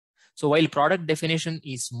So while product definition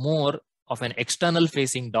is more of an external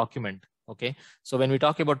facing document, okay, so when we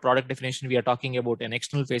talk about product definition, we are talking about an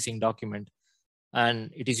external facing document,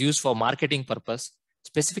 and it is used for marketing purpose.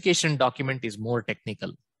 Specification document is more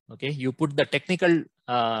technical. Okay, you put the technical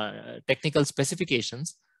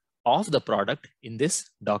specifications of the product in this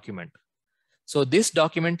document. So this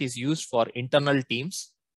document is used for internal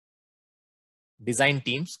teams, design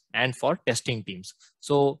teams, and for testing teams.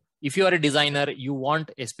 So if you are a designer, you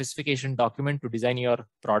want a specification document to design your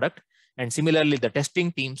product. And similarly, the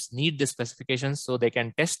testing teams need the specifications so they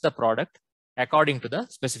can test the product according to the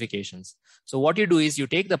specifications. So what you do is you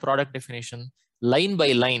take the product definition line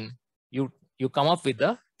by line, you come up with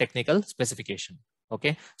the technical specification.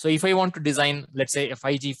 Okay, so if I want to design, let's say, a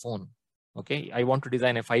 5G phone, okay, I want to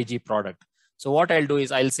design a 5G product. So what I'll do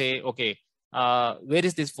is I'll say, okay, where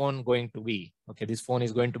is this phone going to be? Okay, this phone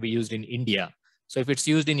is going to be used in India. So if it's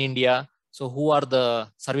used in India, so who are the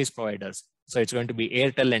service providers? So it's going to be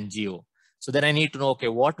Airtel and Jio. So then I need to know, okay,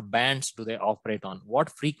 what bands do they operate on? What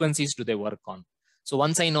frequencies do they work on? So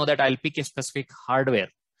once I know that, I'll pick a specific hardware.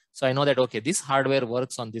 So I know that, okay, this hardware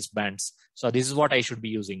works on these bands. So this is what I should be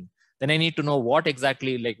using. Then I need to know what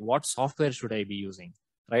exactly, like what software should I be using,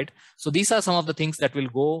 right? So these are some of the things that will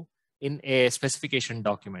go in a specification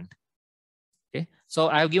document. Okay, so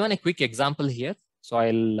I've given a quick example here. So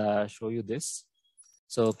I'll show you this.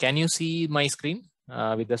 So can you see my screen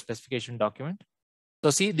with the specification document? So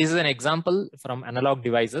see, this is an example from analog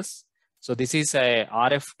devices. So this is a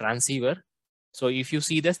RF transceiver. So if you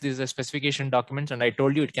see this is a specification document, and I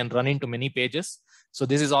told you it can run into many pages. So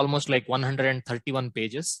this is almost like 131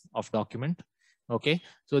 pages of document. Okay,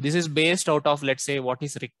 so this is based out of, let's say, what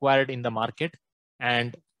is required in the market.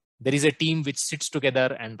 And there is a team which sits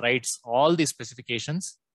together and writes all the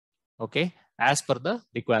specifications, okay, as per the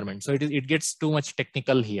requirement. So it gets too much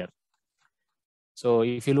technical here. So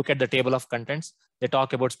if you look at the table of contents, they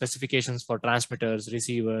talk about specifications for transmitters,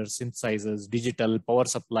 receivers, synthesizers, digital, power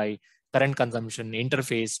supply, current consumption,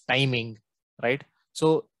 interface, timing, right?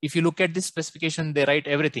 So if you look at this specification, they write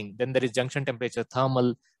everything. Then there is junction temperature,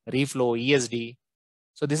 thermal, reflow, ESD.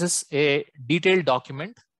 So this is a detailed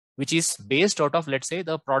document which is based out of, let's say,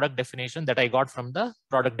 the product definition that I got from the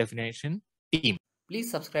product definition team.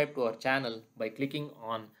 Please subscribe to our channel by clicking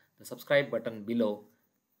on the subscribe button below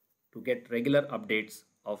to get regular updates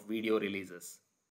of video releases.